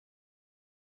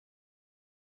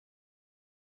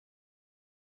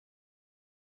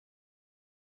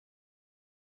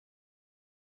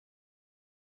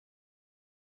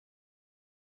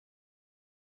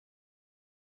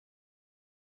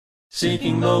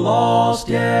Seeking the lost,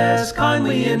 yes,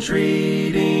 kindly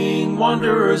entreating,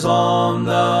 wanderers on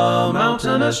the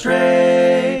mountain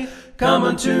astray. Come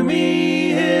unto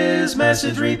me, his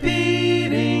message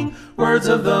repeating, words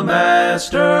of the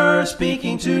Master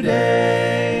speaking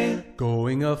today.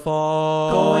 Going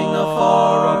afar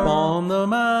upon the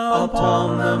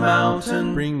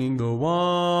mountain, bringing the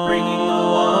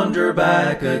wonder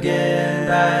back again.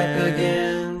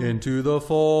 Into the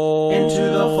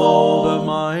fold of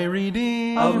my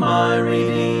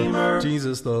Redeemer,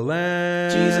 Jesus the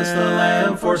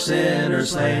Lamb, for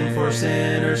sinners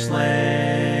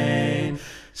slain.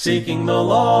 Seeking the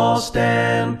lost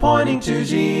and pointing to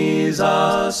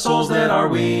Jesus, souls that are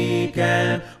weak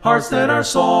and hearts that are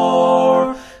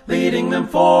sore, leading them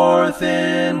forth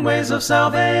in ways of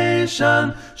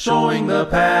salvation, showing the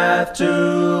path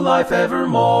to life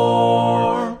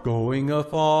evermore. Going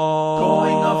afar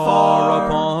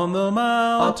upon the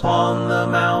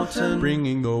mountain,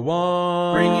 bringing the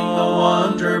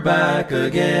wonder back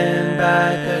again.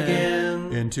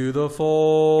 Into the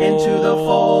fold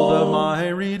of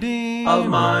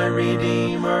my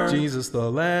Redeemer, Jesus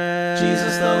the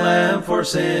Lamb, for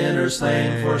sinners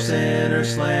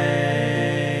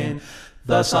slain.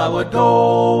 Thus I would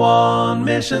go on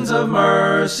missions of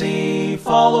mercy,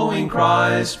 following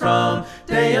Christ from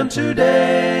day unto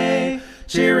day,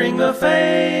 cheering the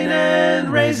faint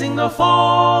and raising the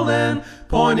fallen,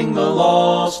 pointing the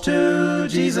lost to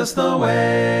Jesus the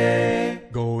way.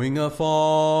 Going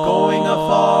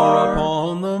afar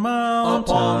upon the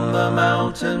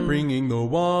mountain, bringing the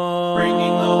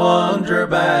wonder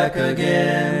back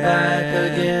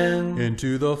again.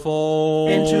 Into the fold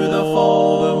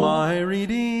of my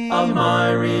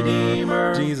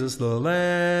Redeemer, Jesus the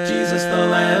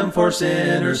Lamb, for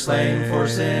sinners slain.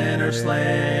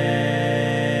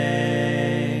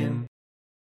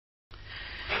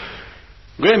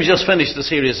 Graham's just finished a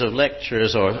series of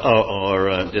lectures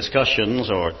or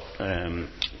discussions or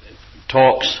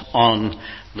talks on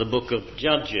the book of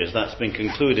Judges. That's been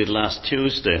concluded last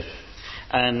Tuesday.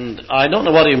 And I don't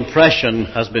know what impression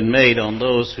has been made on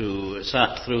those who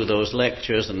sat through those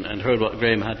lectures and heard what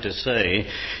Graham had to say.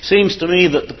 Seems to me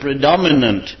that the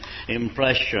predominant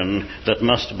impression that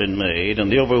must have been made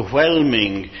and the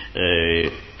overwhelming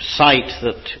sight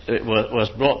that was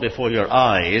brought before your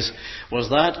eyes was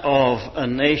that of a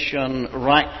nation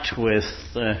racked with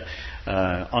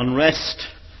unrest,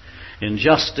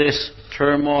 injustice,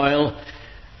 turmoil,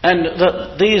 and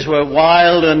that these were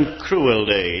wild and cruel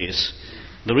days.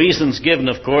 The reasons given,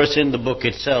 of course, in the book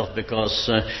itself, because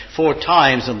 4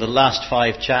 times in the last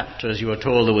 5 chapters you are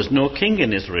told there was no king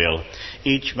in Israel.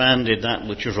 Each man did that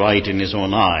which was right in his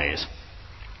own eyes.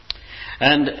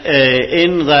 And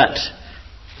in that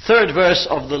 3rd verse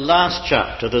of the last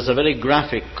chapter, there's a very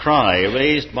graphic cry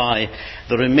raised by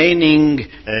the remaining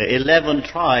 11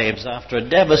 tribes after a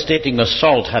devastating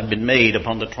assault had been made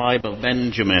upon the tribe of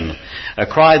Benjamin. A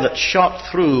cry that shot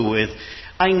through with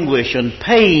anguish and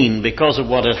pain because of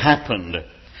what had happened,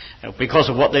 because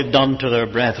of what they've done to their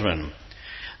brethren.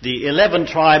 The 11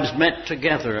 tribes met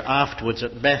together afterwards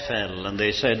at Bethel, and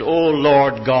they said, "O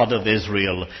Lord God of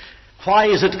Israel, why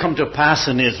is it come to pass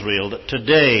in Israel that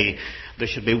today there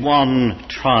should be one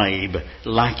tribe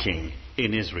lacking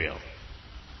in Israel?"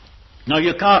 Now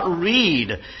you can't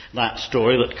read that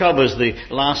story that covers the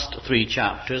last 3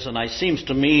 chapters, and it seems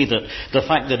to me that the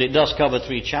fact that it does cover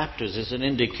 3 chapters is an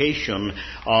indication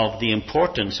of the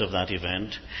importance of that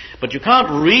event. But you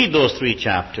can't read those 3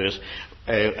 chapters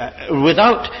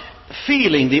without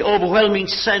feeling the overwhelming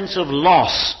sense of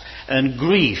loss and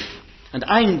grief and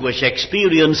anguish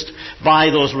experienced by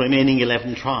those remaining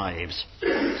 11 tribes.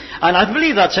 And I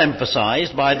believe that's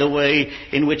emphasized by the way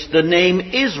in which the name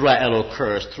Israel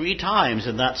occurs 3 times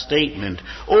in that statement.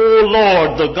 O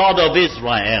Lord, the God of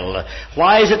Israel,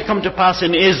 why is it come to pass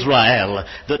in Israel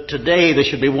that today there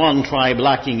should be one tribe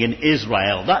lacking in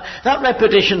Israel? That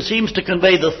repetition seems to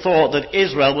convey the thought that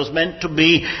Israel was meant to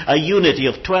be a unity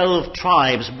of 12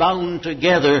 tribes bound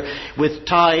together with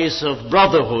ties of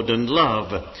brotherhood and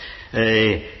love.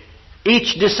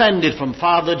 Each descended from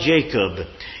father Jacob,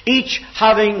 each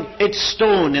having its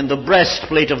stone in the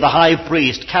breastplate of the high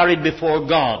priest carried before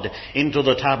God into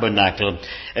the tabernacle,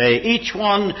 each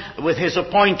one with his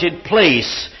appointed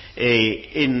place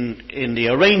in the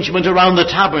arrangement around the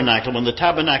tabernacle when the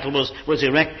tabernacle was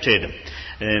erected.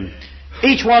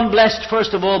 Each one blessed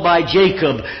first of all by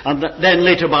Jacob and then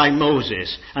later by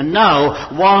Moses. And now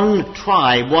one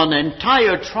tribe, one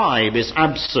entire tribe is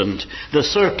absent. The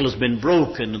circle has been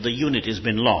broken and the unity has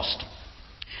been lost.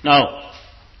 Now,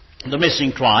 The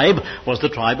missing tribe was the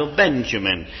tribe of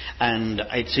Benjamin, and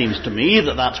it seems to me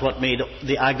that that's what made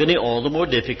the agony all the more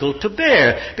difficult to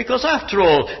bear, because after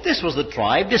all, this was the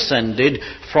tribe descended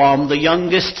from the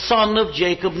youngest son of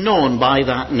Jacob, known by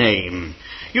that name.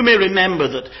 You may remember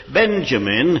that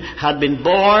Benjamin had been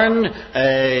born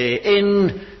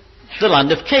in the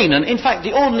land of Canaan. In fact,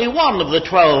 the only one of the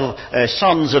 12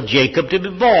 sons of Jacob to be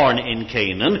born in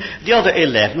Canaan. The other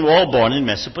 11 were all born in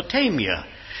Mesopotamia.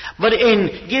 But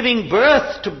in giving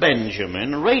birth to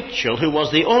Benjamin, Rachel, who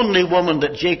was the only woman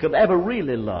that Jacob ever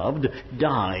really loved,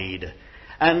 died.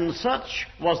 And such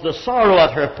was the sorrow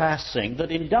at her passing that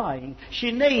in dying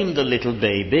she named the little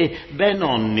baby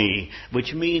Benoni,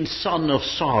 which means son of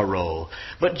sorrow.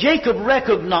 But Jacob,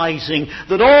 recognizing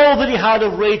that all that he had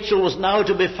of Rachel was now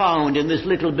to be found in this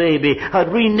little baby,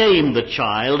 had renamed the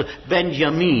child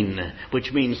Benjamin,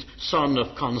 which means son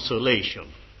of consolation.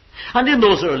 And in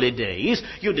those early days,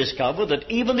 you discover that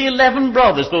even the 11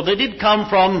 brothers, though they did come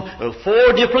from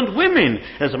 4 different women,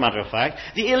 as a matter of fact,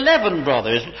 the 11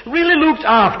 brothers really looked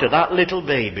after that little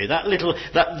baby,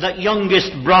 that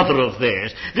youngest brother of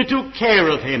theirs. They took care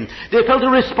of him. They felt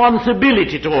a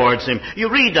responsibility towards him.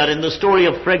 You read that in the story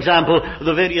of, for example,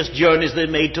 the various journeys they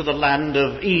made to the land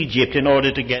of Egypt in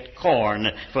order to get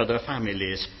corn for their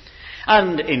families.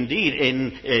 And indeed,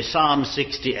 in Psalm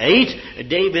 68,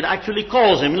 David actually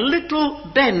calls him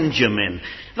Little Benjamin.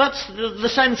 That's the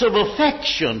sense of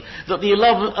affection that the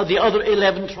other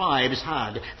 11 tribes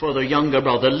had for their younger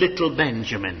brother, Little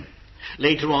Benjamin.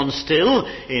 Later on still,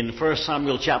 in 1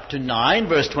 Samuel chapter 9,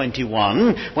 verse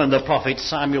 21, when the prophet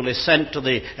Samuel is sent to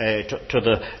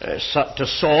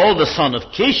Saul, the son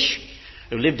of Kish,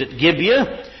 who lived at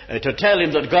Gibeah, to tell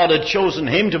him that God had chosen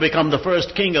him to become the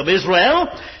first king of Israel,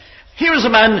 here is a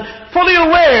man fully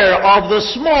aware of the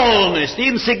smallness, the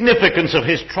insignificance of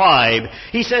his tribe.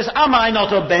 He says, am I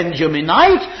not a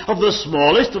Benjaminite, of the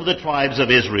smallest of the tribes of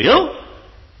Israel?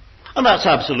 And that's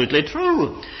absolutely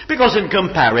true, because in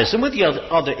comparison with the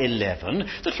other 11,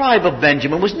 the tribe of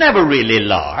Benjamin was never really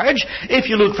large. If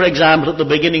you look, for example, at the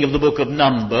beginning of the book of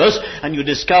Numbers, and you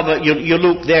discover, you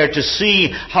look there to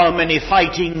see how many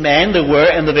fighting men there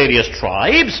were in the various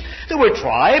tribes, there were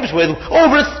tribes with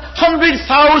over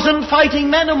 100,000 fighting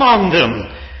men among them.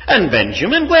 And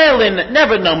Benjamin, well, then,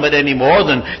 never numbered any more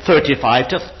than 35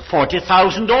 to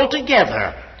 40,000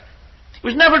 altogether. It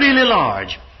was never really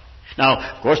large.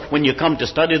 Now, of course, when you come to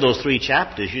study those 3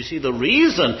 chapters, you see the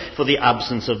reason for the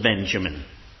absence of Benjamin.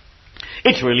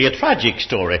 It's really a tragic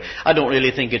story. I don't really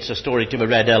think it's a story to be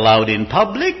read aloud in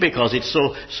public, because it's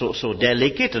so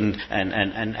delicate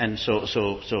and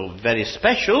so very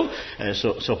special,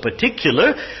 so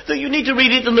particular, that you need to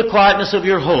read it in the quietness of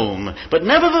your home. But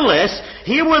nevertheless,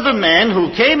 here were the men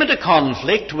who came into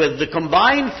conflict with the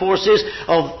combined forces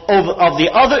of the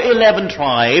other 11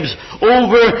 tribes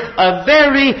over a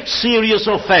very serious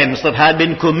offense that had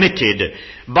been committed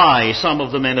by some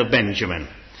of the men of Benjamin.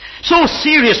 So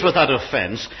serious was that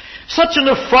offense, such an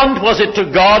affront was it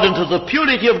to God and to the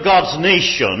purity of God's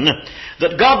nation,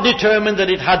 that God determined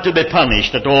that it had to be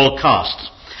punished at all costs.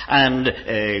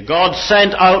 And God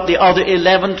sent out the other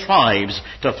 11 tribes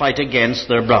to fight against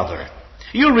their brother.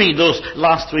 You read those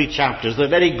last 3 chapters, they're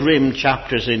very grim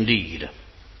chapters indeed.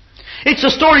 It's a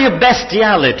story of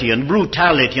bestiality and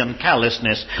brutality and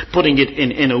callousness, putting it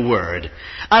in a word.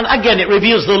 And again, it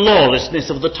reveals the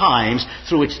lawlessness of the times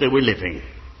through which they were living.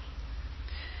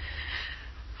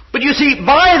 But you see,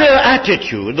 by their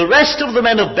attitude, the rest of the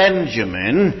men of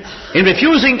Benjamin, in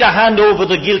refusing to hand over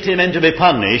the guilty men to be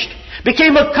punished,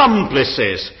 became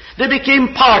accomplices. They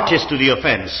became parties to the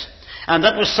offense. And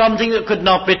that was something that could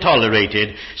not be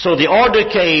tolerated. So the order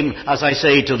came, as I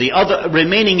say, to the other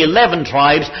remaining 11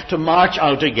 tribes to march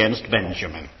out against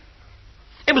Benjamin.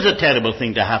 It was a terrible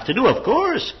thing to have to do, of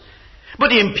course.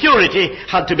 But impurity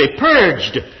had to be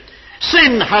purged.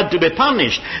 Sin had to be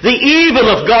punished. The evil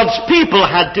of God's people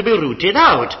had to be rooted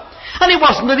out. And it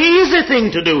wasn't an easy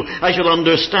thing to do, I shall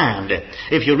understand.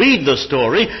 If you read the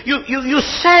story, you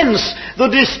sense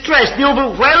the distress, the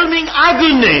overwhelming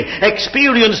agony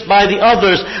experienced by the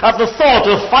others at the thought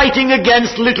of fighting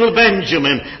against little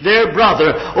Benjamin, their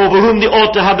brother, over whom they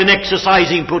ought to have been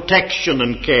exercising protection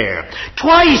and care.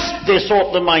 Twice they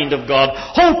sought the mind of God,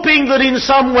 hoping that in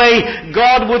some way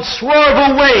God would swerve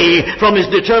away from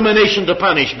his determination to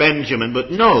punish Benjamin.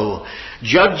 But no.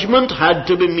 Judgment had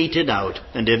to be meted out.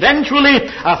 And eventually,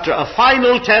 after a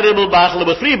final terrible battle,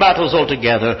 there were 3 battles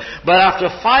altogether, but after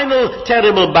a final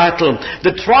terrible battle,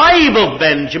 the tribe of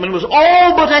Benjamin was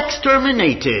all but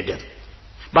exterminated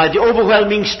by the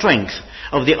overwhelming strength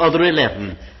of the other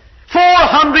 11.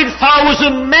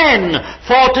 400,000 men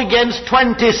fought against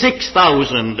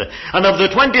 26,000. And of the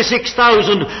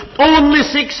 26,000, only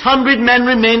 600 men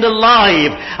remained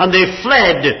alive. And they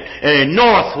fled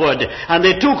northward. And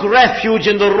they took refuge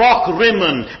in the rock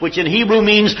Rimmon, which in Hebrew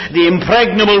means the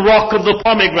impregnable rock of the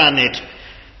pomegranate.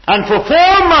 And for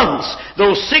 4 months,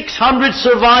 those 600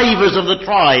 survivors of the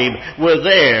tribe were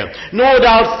there, no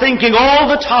doubt thinking all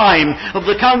the time of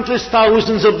the countless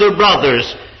thousands of their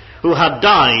brothers who had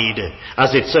died,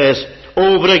 as it says,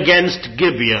 over against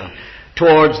Gibeah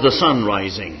towards the sun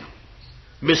rising.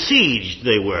 Besieged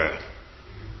they were.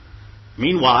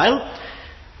 Meanwhile,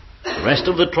 the rest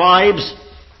of the tribes,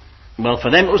 well, for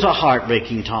them it was a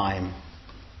heartbreaking time.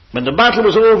 When the battle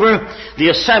was over, they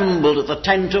assembled at the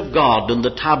tent of God in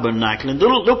the tabernacle, and they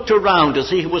looked around to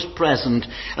see who was present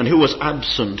and who was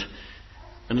absent.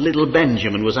 And little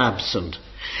Benjamin was absent.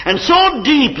 And so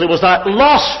deeply was that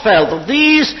loss felt that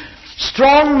these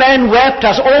strong men wept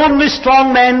as only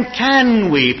strong men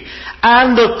can weep.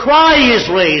 And the cry is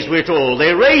raised, we're told.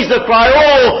 They raise the cry,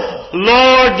 "Oh,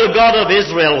 Lord, the God of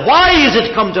Israel, why is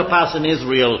it come to pass in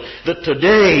Israel that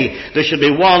today there should be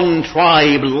one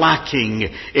tribe lacking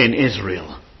in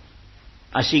Israel?"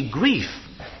 I see grief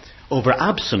over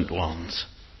absent ones.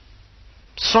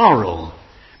 Sorrow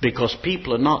because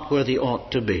people are not where they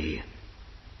ought to be.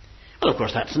 Well, of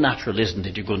course, that's natural, isn't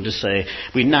it? You're going to say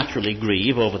we naturally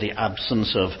grieve over the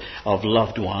absence of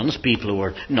loved ones, people who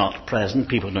are not present,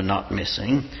 people who are not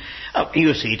missing.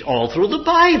 You see it all through the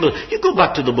Bible. You go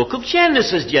back to the book of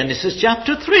Genesis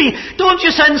chapter 3. Don't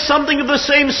you sense something of the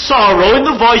same sorrow in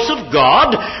the voice of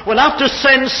God when, after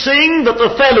sensing that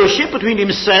the fellowship between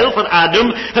himself and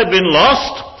Adam had been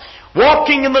lost,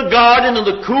 walking in the garden in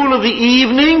the cool of the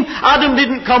evening, Adam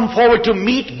didn't come forward to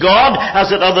meet God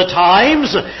as at other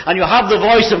times, and you have the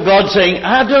voice of God saying,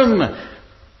 "Adam,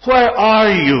 where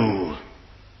are you?"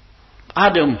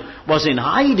 Adam was in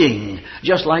hiding,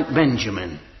 just like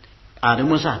Benjamin. Adam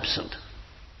was absent.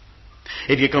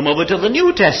 If you come over to the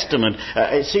New Testament,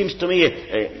 it seems to me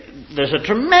there's a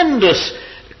tremendous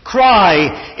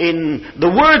cry in the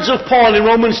words of Paul in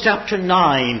Romans chapter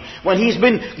 9, when he's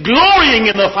been glorying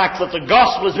in the fact that the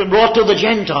gospel has been brought to the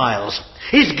Gentiles.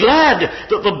 He's glad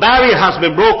that the barrier has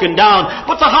been broken down,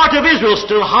 but the heart of Israel is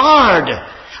still hard.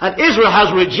 And Israel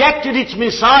has rejected its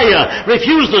Messiah,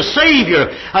 refused the Savior.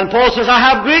 And Paul says, "I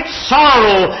have great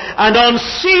sorrow and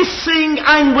unceasing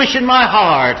anguish in my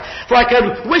heart, for I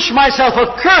can wish myself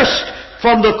accursed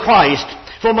from the Christ,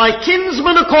 for my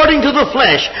kinsmen according to the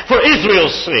flesh, for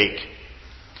Israel's sake."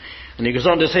 And he goes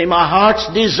on to say, "My heart's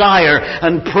desire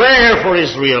and prayer for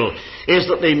Israel is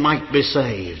that they might be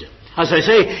saved." As I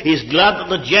say, he's glad that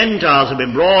the Gentiles have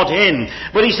been brought in.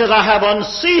 But he says, "I have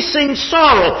unceasing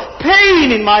sorrow,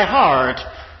 pain in my heart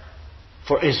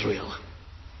for Israel."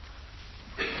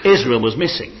 Israel was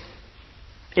missing.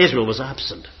 Israel was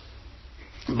absent.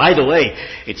 By the way,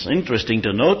 it's interesting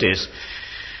to notice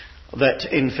that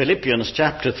in Philippians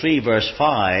chapter 3 verse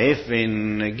 5,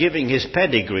 in giving his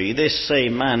pedigree, this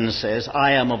same man says,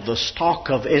 "I am of the stock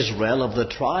of Israel, of the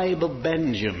tribe of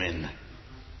Benjamin."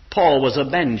 Paul was a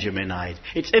Benjaminite.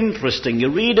 It's interesting. You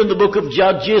read in the book of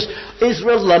Judges,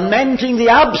 Israel lamenting the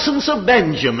absence of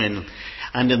Benjamin.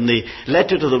 And in the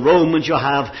letter to the Romans, you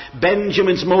have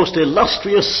Benjamin's most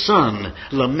illustrious son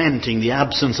lamenting the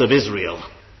absence of Israel.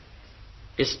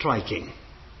 It's striking.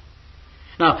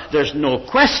 Now, there's no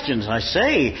question, I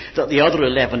say, that the other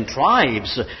 11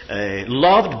 tribes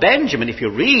loved Benjamin. If you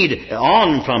read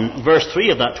on from verse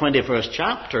 3 of that 21st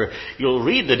chapter, you'll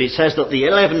read that it says that the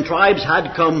 11 tribes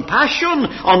had compassion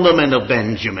on the men of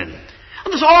Benjamin.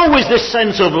 And there's always this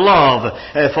sense of love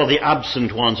for the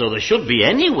absent ones, or there should be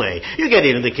anyway. You get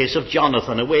it in the case of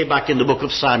Jonathan, away back in the book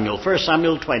of Samuel, 1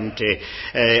 Samuel 20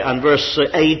 and verse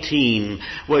 18,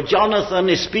 where Jonathan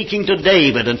is speaking to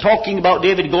David and talking about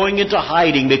David going into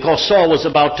hiding because Saul was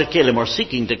about to kill him or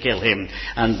seeking to kill him.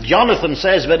 And Jonathan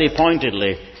says very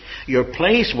pointedly, "Your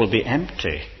place will be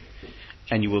empty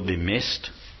and you will be missed."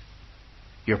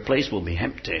 Your place will be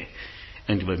empty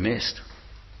and you will be missed.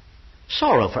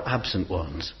 Sorrow for absent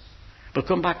ones. We'll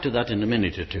come back to that in a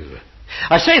minute or two.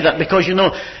 I say that because,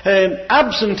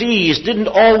 absentees didn't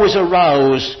always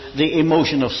arouse the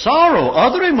emotion of sorrow.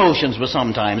 Other emotions were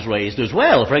sometimes raised as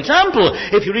well. For example,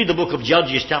 if you read the book of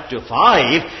Judges chapter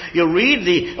 5, you read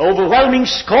the overwhelming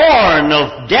scorn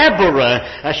of Deborah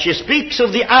as she speaks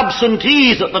of the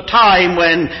absentees at the time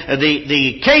when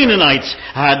the Canaanites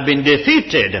had been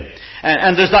defeated.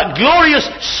 And there's that glorious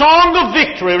song of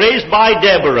victory raised by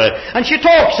Deborah. And she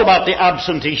talks about the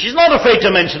absentee. She's not afraid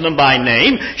to mention them by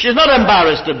name. She's not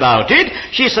embarrassed about it.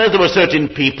 She says there were certain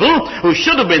people who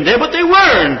should have been there, but they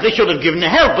weren't. They should have given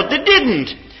help, but they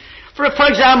didn't. For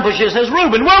example, she says,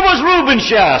 Reuben, where was Reuben,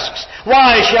 she asks.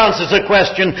 Why, she answers the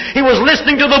question, he was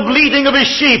listening to the bleating of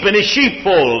his sheep in his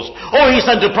sheepfolds. Oh, he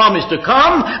sent a promise to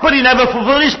come, but he never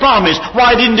fulfilled his promise.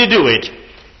 Why didn't he do it?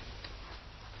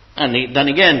 And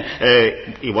then again,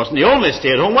 he wasn't the only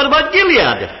stay-at-home. What about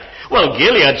Gilead? Well,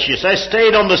 Gilead, she says,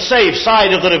 stayed on the safe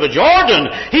side of the River Jordan.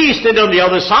 He stayed on the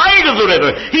other side of the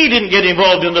river. He didn't get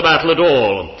involved in the battle at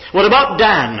all. What about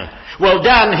Dan? Well,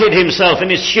 Dan hid himself in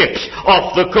his ships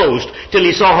off the coast till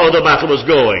he saw how the battle was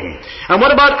going. And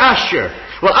what about Asher?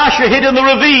 Well, Asher hid in the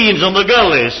ravines and the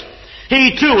gullies.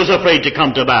 He too was afraid to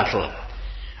come to battle.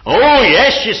 Oh,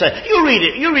 yes, she said. You read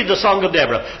it. You read the Song of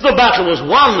Deborah. The battle was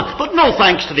won, but no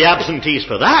thanks to the absentees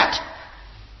for that.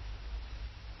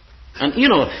 And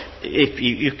you know, if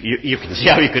you can see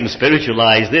how you can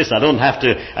spiritualize this. I don't have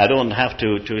to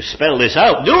spell this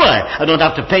out, do I? I don't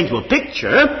have to paint you a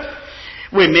picture.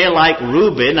 We may, like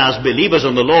Reuben, as believers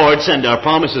in the Lord, send our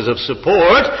promises of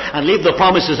support and leave the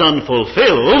promises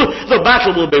unfulfilled. The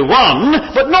battle will be won,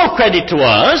 but no credit to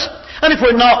us. And if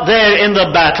we're not there in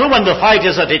the battle when the fight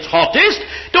is at its hottest,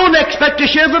 don't expect to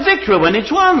share the victory when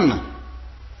it's won.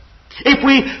 If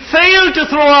we fail to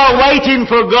throw our weight in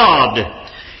for God,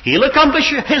 He'll accomplish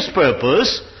His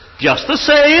purpose just the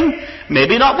same,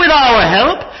 maybe not with our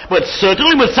help, but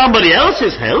certainly with somebody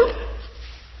else's help.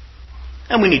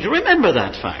 And we need to remember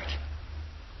that fact.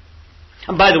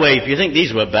 And by the way, if you think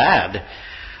these were bad,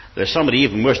 there's somebody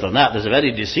even worse than that. There's a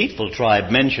very deceitful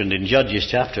tribe mentioned in Judges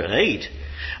chapter 8,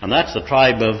 and that's the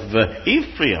tribe of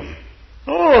Ephraim.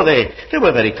 Oh, they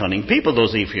were very cunning people,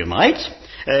 those Ephraimites.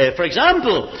 For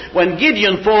example, when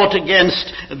Gideon fought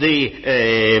against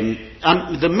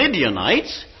the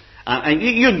Midianites,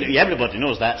 everybody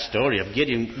knows that story of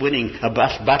Gideon winning a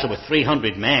battle with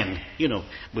 300 men. You know,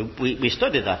 we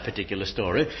studied that particular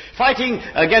story. Fighting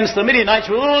against the Midianites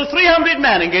with only 300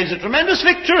 men and gains a tremendous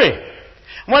victory.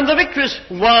 When the victory's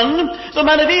won, the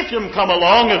men of Ephraim come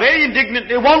along and very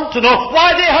indignantly want to know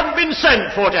why they hadn't been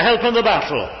sent for to help in the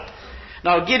battle.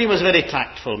 Now, Gideon was a very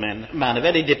tactful man, a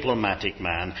very diplomatic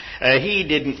man. He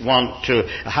didn't want to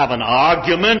have an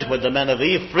argument with the men of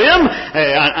Ephraim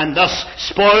and thus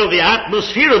spoil the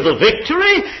atmosphere of the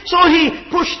victory. So he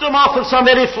pushed them off with some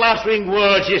very flattering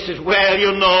words. He said, well,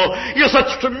 you know, you're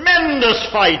such tremendous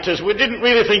fighters. We didn't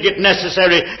really think it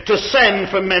necessary to send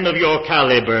for men of your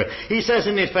caliber. He says,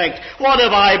 in effect, what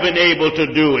have I been able to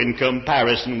do in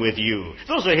comparison with you?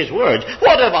 Those are his words.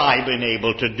 What have I been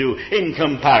able to do in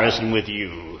comparison with you?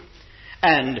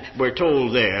 And we're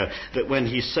told there that when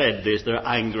he said this, their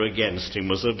anger against him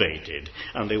was abated,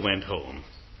 and they went home.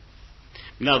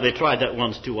 Now, they tried that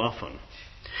once too often.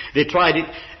 They tried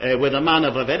it with a man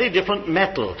of a very different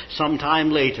metal some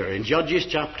time later, in Judges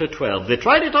chapter 12. They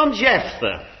tried it on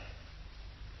Jephthah.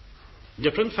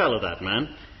 Different fellow, that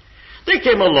man. They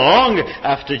came along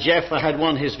after Jephthah had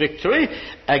won his victory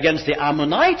against the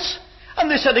Ammonites, and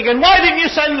they said again, why didn't you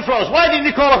send for us? Why didn't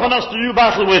you call upon us to do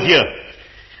battle with you?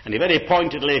 And he very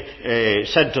pointedly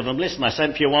said to them, listen, I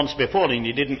sent for you once before and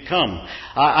you didn't come.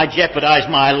 I jeopardized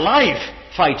my life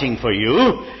fighting for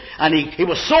you. And he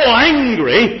was so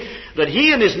angry that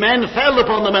he and his men fell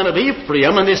upon the men of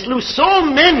Ephraim, and they slew so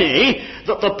many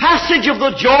that the passage of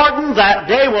the Jordan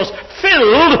that day was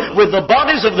filled with the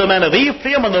bodies of the men of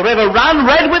Ephraim, and the river ran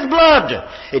red with blood.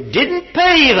 It didn't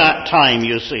pay that time,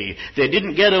 you see. They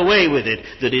didn't get away with it.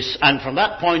 And from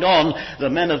that point on, the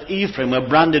men of Ephraim were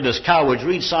branded as cowards.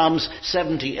 Read Psalms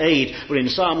 78, where in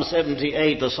Psalm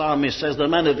 78 the psalmist says, the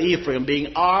men of Ephraim,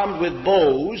 being armed with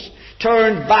bows,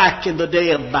 turned back in the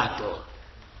day of battle.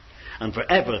 And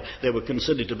forever they were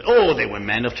considered to be, they were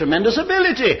men of tremendous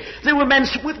ability. They were men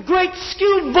with great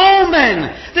skilled bowmen.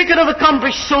 They could have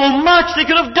accomplished so much. They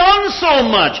could have done so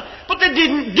much. But they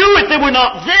didn't do it. They were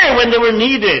not there when they were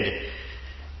needed.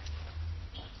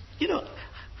 You know,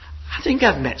 I think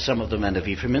I've met some of the men of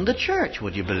Ephraim in the church.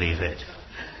 Would you believe it?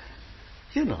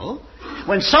 You know,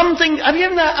 when something,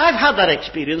 I've had that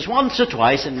experience once or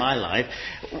twice in my life,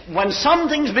 when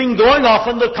something's been going off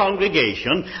in the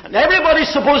congregation, and everybody's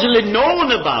supposedly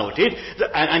known about it,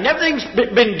 and everything's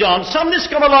been done, somebody's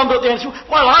come along at the end and said,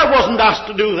 well, I wasn't asked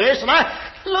to do this, and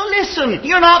listen,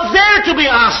 you're not there to be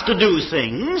asked to do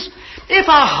things.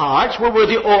 If our hearts were where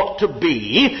they ought to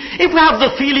be, if we have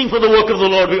the feeling for the work of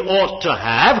the Lord we ought to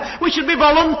have, we should be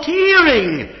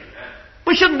volunteering.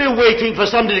 We shouldn't be waiting for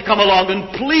somebody to come along and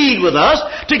plead with us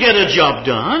to get a job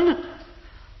done.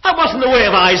 That wasn't the way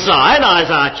of Isaiah in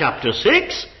Isaiah chapter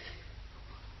 6.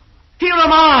 Here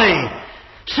am I.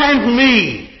 Send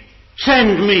me.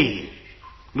 Send me.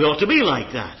 We ought to be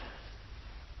like that.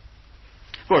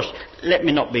 course, let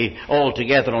me not be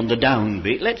altogether on the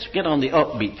downbeat. Let's get on the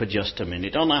upbeat for just a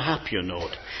minute, on a happier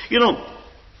note. You know,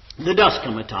 there does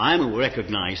come a time, and we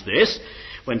recognize this,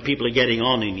 when people are getting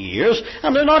on in years,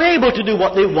 and they're not able to do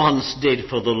what they once did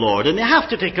for the Lord, and they have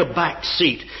to take a back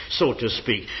seat, so to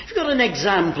speak. You've got an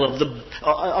example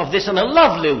of this in a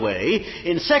lovely way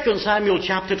in 2 Samuel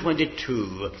chapter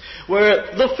 22,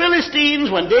 where the Philistines,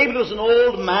 when David was an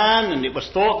old man, and it was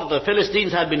thought that the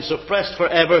Philistines had been suppressed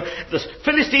forever, the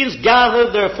Philistines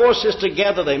gathered their forces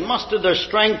together, they mustered their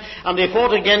strength, and they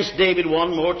fought against David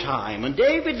one more time. And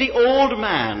David, the old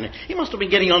man, he must have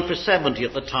been getting on for 70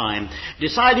 at the time,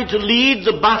 decided to lead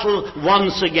the battle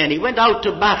once again. He went out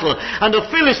to battle, and the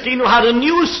Philistine, who had a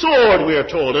new sword, we are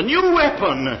told, a new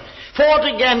weapon, fought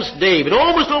against David,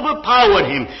 almost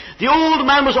overpowered him. The old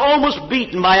man was almost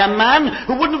beaten by a man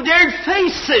who wouldn't have dared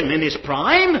face him in his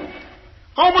prime.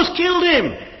 Almost killed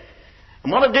him.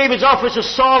 And one of David's officers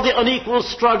saw the unequal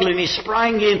struggle, and he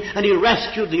sprang in and he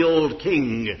rescued the old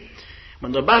king.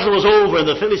 When the battle was over and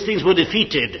the Philistines were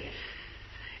defeated,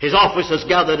 his officers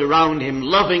gathered around him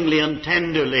lovingly and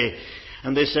tenderly,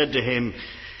 and they said to him,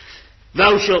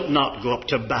 "Thou shalt not go up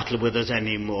to battle with us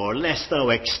any more, lest thou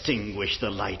extinguish the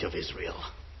light of Israel."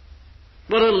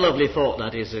 What a lovely thought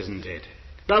that is, isn't it?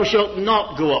 Thou shalt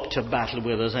not go up to battle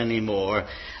with us any more,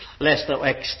 lest thou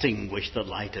extinguish the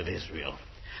light of Israel.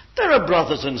 There are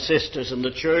brothers and sisters in the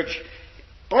church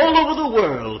all over the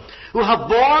world who have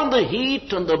borne the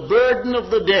heat and the burden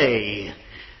of the day,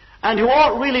 and who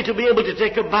ought really to be able to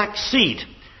take a back seat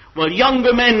while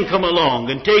younger men come along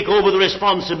and take over the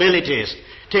responsibilities,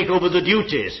 take over the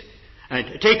duties,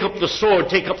 and take up the sword,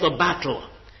 take up the battle.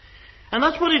 And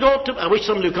that's what it ought to be. I wish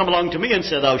somebody would come along to me and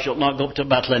say, "Thou shalt not go up to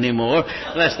battle anymore,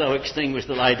 lest thou extinguish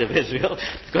the light of Israel."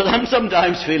 Because I'm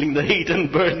sometimes feeling the heat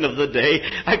and burden of the day.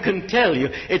 I can tell you,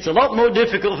 it's a lot more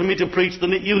difficult for me to preach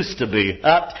than it used to be.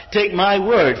 Take my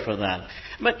word for that.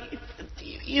 But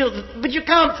you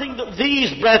can't think that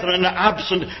these brethren are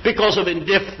absent because of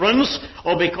indifference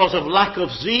or because of lack of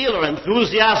zeal or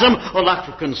enthusiasm or lack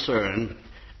of concern.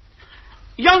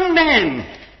 Young men,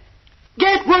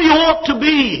 get where you ought to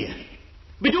be.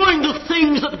 Be doing the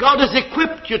things that God has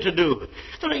equipped you to do.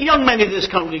 There are young men in this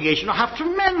congregation who have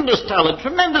tremendous talent,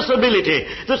 tremendous ability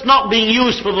that's not being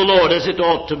used for the Lord as it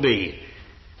ought to be.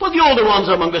 But the older ones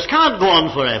among us can't go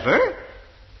on forever.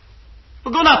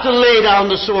 We're going to have to lay down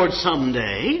the sword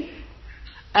someday.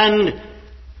 And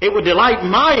it would delight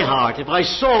my heart if I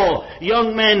saw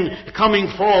young men coming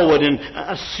forward and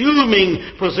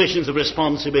assuming positions of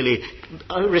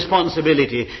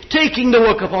responsibility, taking the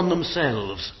work upon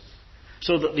themselves,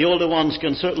 so that the older ones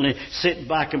can certainly sit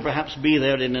back and perhaps be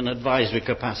there in an advisory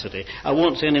capacity. I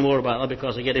won't say any more about that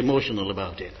because I get emotional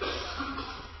about it.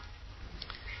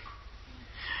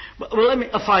 But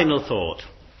a final thought.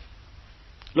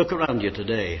 Look around you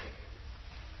today.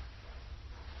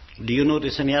 Do you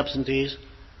notice any absentees?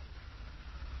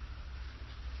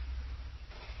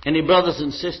 Any brothers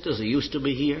and sisters who used to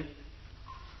be here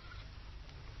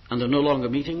and they're no longer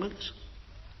meeting with us?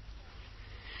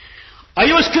 Are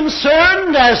you as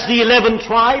concerned as the 11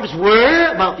 tribes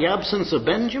were about the absence of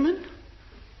Benjamin?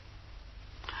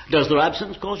 Does their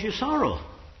absence cause you sorrow?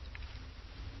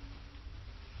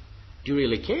 Do you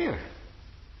really care?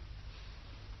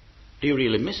 Do you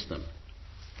really miss them?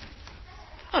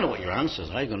 I know what your answers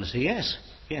are. You're going to say yes,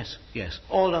 yes, yes,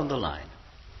 all down the line.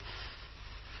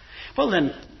 Well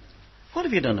then, what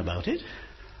have you done about it?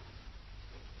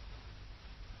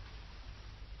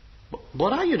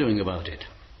 What are you doing about it?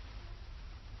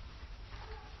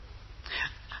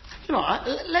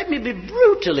 Let me be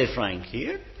brutally frank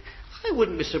here. I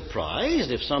wouldn't be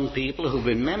surprised if some people who've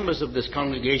been members of this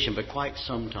congregation for quite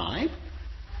some time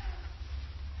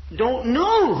don't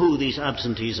know who these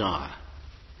absentees are,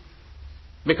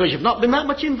 because you've not been that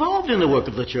much involved in the work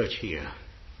of the church here.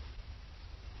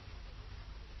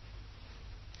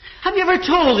 Have you ever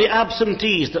told the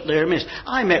absentees that they're missed?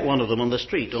 I met one of them on the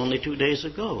street only 2 days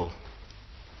ago.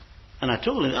 And I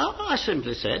told him, I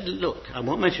simply said, "Look, I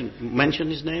won't mention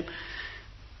his name.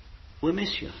 We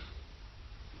miss you.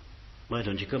 Why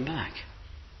don't you come back?"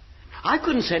 I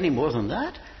couldn't say any more than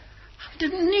that. I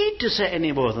didn't need to say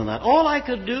any more than that. All I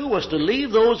could do was to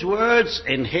leave those words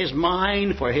in his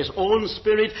mind for his own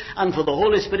spirit and for the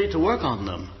Holy Spirit to work on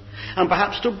them. And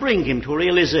perhaps to bring him to a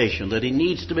realization that he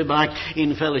needs to be back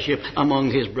in fellowship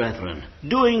among his brethren,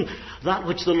 doing that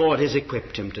which the Lord has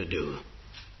equipped him to do.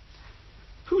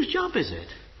 Whose job is it?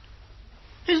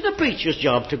 Is the preacher's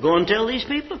job to go and tell these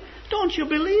people? Don't you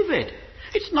believe it?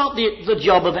 It's not the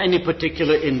job of any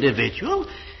particular individual.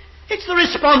 It's the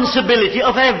responsibility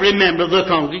of every member of the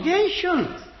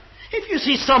congregation. If you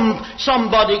see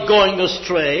somebody going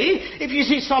astray, if you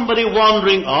see somebody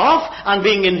wandering off and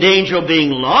being in danger of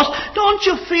being lost, don't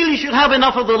you feel you should have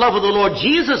enough of the love of the Lord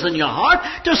Jesus in your heart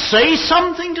to say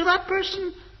something to that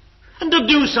person and to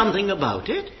do something about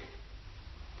it?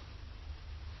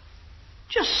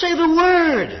 Just say the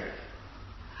word.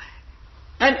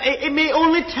 And it may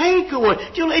only take a word.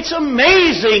 You know, it's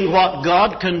amazing what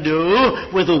God can do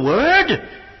with a word.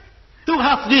 Who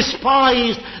hath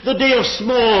despised the day of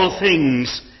small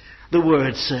things, the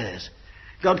word says.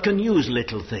 God can use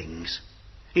little things.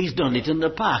 He's done it in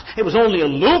the past. It was only a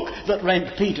look that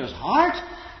rent Peter's heart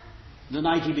the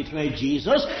night he betrayed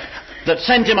Jesus, that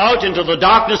sent him out into the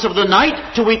darkness of the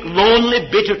night to weep lonely,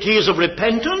 bitter tears of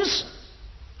repentance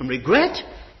and regret.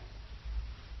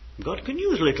 God can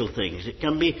use little things. It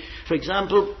can be, for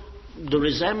example, the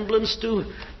resemblance to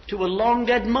a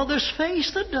long-dead mother's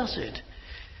face that does it.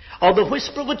 Or the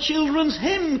whisper of a children's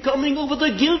hymn coming over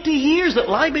the guilty years that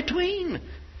lie between.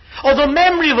 Or the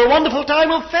memory of a wonderful time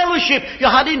of fellowship you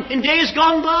had in days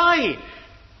gone by.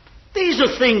 These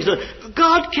are things that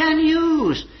God can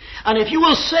use. And if you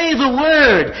will say the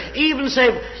word, even say,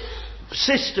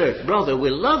 sister, brother,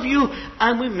 we love you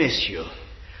and we miss you.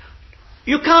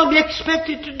 You can't be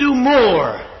expected to do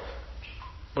more.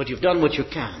 But you've done what you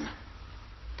can.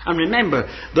 And remember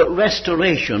that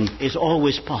restoration is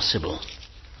always possible.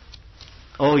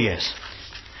 Oh, yes.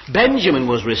 Benjamin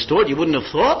was restored. You wouldn't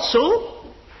have thought so.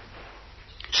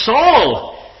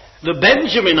 Saul, the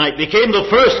Benjaminite, became the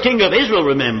first king of Israel,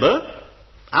 remember?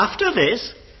 After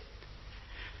this.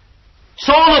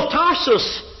 Saul of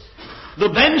Tarsus, the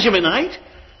Benjaminite,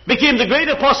 became the great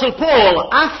apostle Paul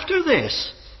after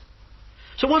this.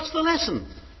 So what's the lesson?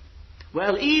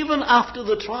 Well, even after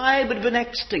the tribe had been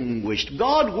extinguished,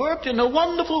 God worked in a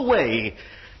wonderful way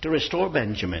to restore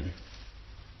Benjamin.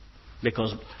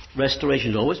 Because restoration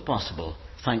is always possible,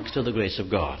 thanks to the grace of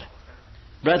God.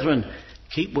 Brethren,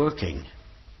 keep working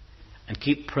and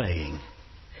keep praying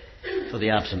for the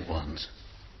absent ones.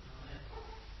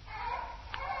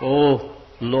 Oh,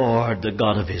 Lord, the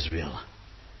God of Israel,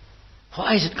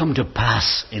 why has it come to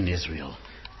pass in Israel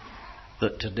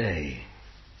that today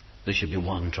there should be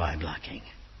one tribe lacking?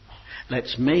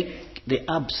 Let's make the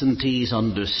absentees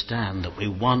understand that we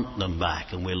want them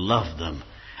back and we love them.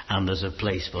 And there's a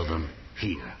place for them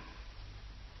here.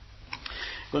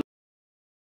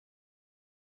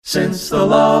 Since the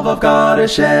love of God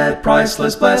has shed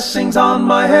priceless blessings on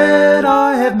my head,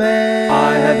 I have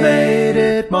made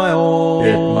it my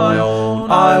own.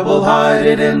 I will hide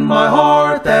it in my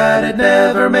heart that it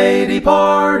never may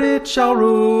depart. It shall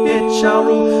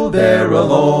rule there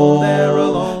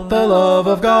alone. The love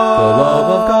of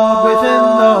God within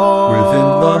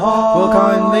the heart will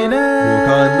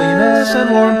kindliness and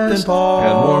warmth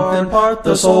impart.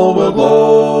 The soul will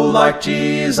glow like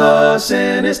Jesus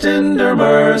in his tender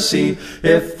mercy.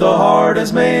 If the heart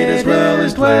is made his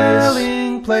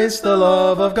dwelling place, the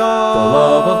love of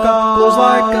God glows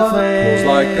like a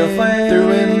flame.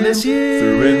 Through endless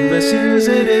years,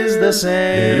 it is the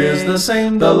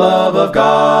same. The love of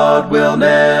God will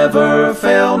never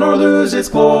fail nor lose its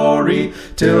glory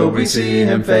till we see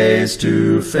him face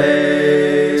to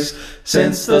face.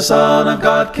 Since the Son of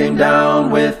God came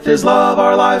down with his love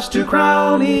our lives to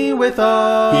crown, he with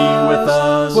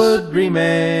us would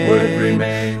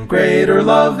remain. Greater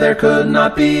love there could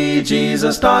not be.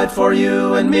 Jesus died for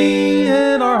you and me.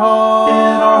 In our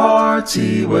hearts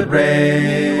he would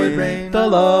reign. The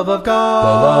love of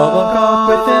God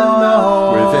within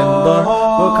the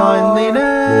heart will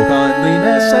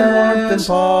kindliness and warmth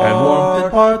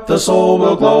impart. The soul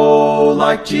will glow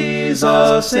like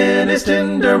Jesus in his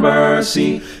tender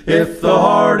mercy. If the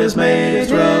heart is made his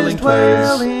dwelling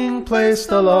place,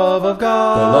 the love of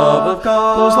God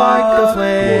glows like a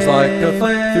flame.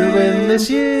 Through endless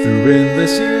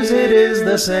years, it is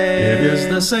the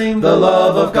same. The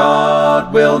love of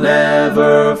God will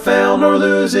never fail nor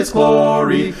lose its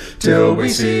glory till we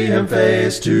see him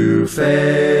face to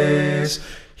face.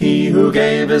 He who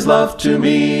gave his love to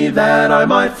me that I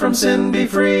might from sin be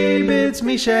free bids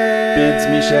me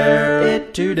share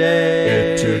it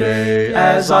today.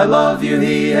 As I love you,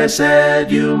 he has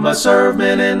said, you must serve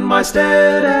men in my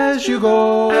stead as you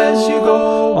go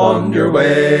on your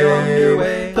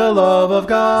way. The love of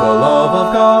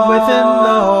God within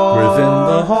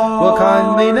the heart will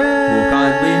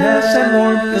kindliness and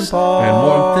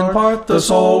warmth impart. The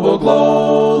soul will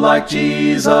glow like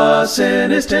Jesus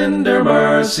in his tender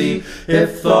mercy.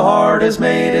 If the heart is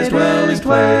made his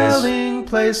dwelling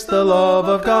place the love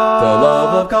of God. The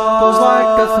love of God Glows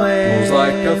like a flame. Glows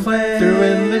like a flame. Through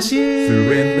endless years.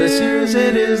 Through endless years.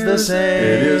 It is the same.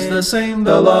 It is the same.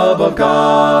 The love of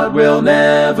God will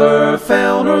never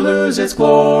fail nor lose its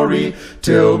glory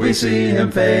till we see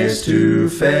Him face to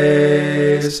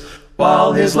face.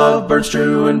 While His love burns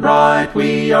true and bright,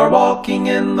 we are walking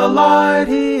in the light.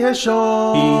 He has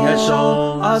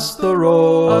shown us the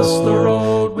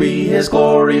road. We His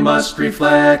glory must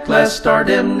reflect, lest our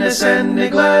dimness and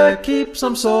neglect keep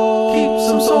some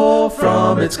soul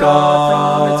from its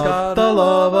God. The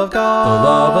love of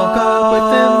God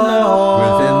within the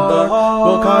heart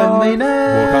will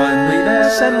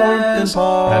kindliness and warmth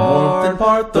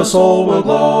impart. The soul will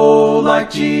glow like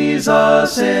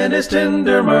Jesus in His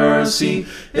tender mercy,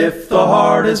 if the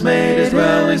heart is made His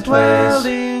dwelling place.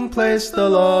 The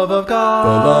love of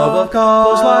God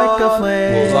glows like a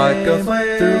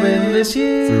flame. Through endless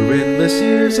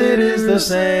years. It is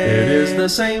the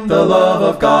same. The love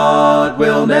of God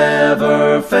will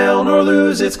never fail nor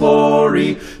lose its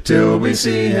glory till we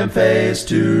see Him face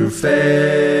to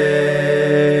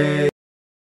face.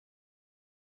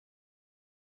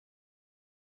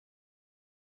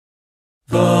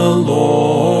 The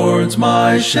Lord's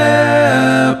my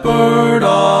shepherd,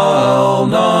 I'll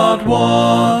not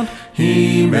want.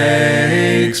 He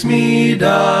makes me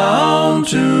down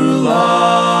to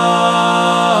lie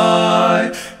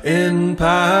in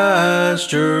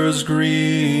pastures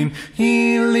green.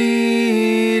 He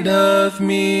leadeth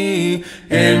me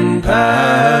in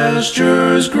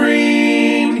pastures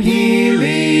green. He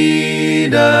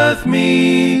leadeth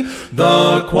me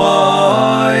the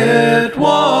quiet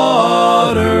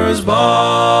waters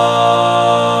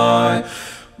by.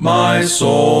 My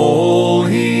soul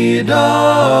He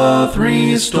doth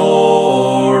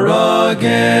restore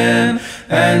again,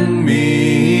 and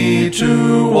me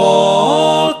to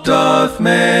walk doth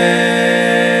make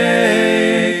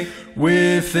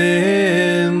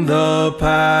within the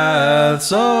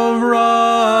paths of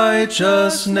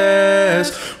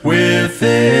righteousness.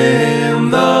 Within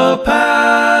the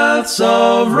paths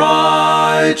of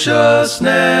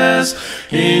righteousness,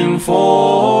 in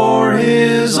for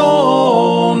His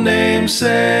own name's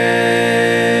sake.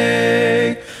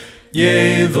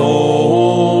 Yea,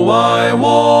 though I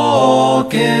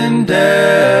walk in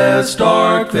death's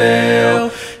dark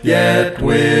vale, yet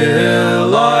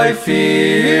will I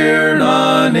fear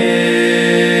none ill,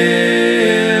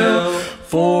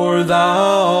 for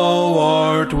Thou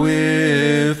art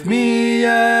with me,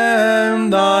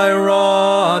 and Thy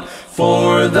rod.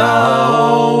 For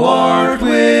Thou art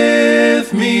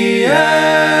with me,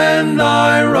 and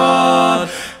Thy rod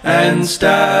and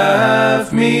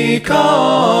staff me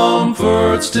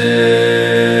comfort still.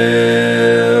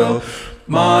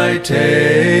 My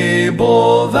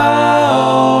table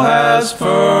Thou hast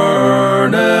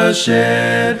furnished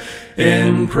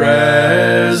in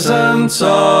presence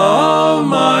of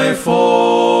my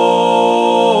foes.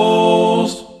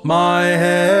 My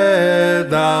head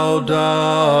Thou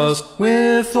dost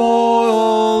with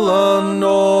oil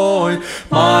anoint.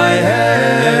 My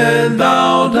head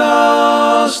Thou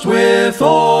dost with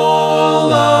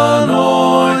oil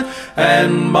anoint,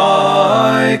 and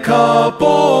my cup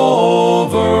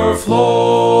overflows.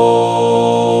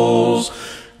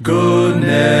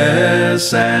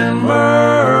 Goodness and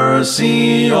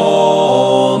mercy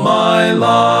all my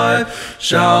life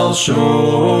shall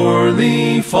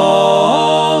surely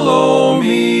follow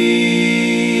me,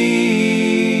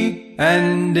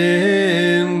 and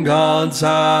in God's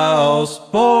house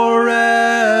forevermore,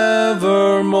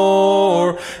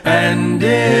 and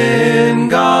in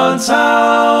God's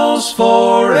house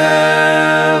forevermore,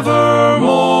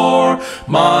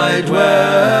 my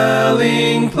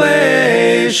dwelling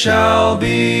place shall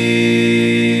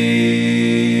be.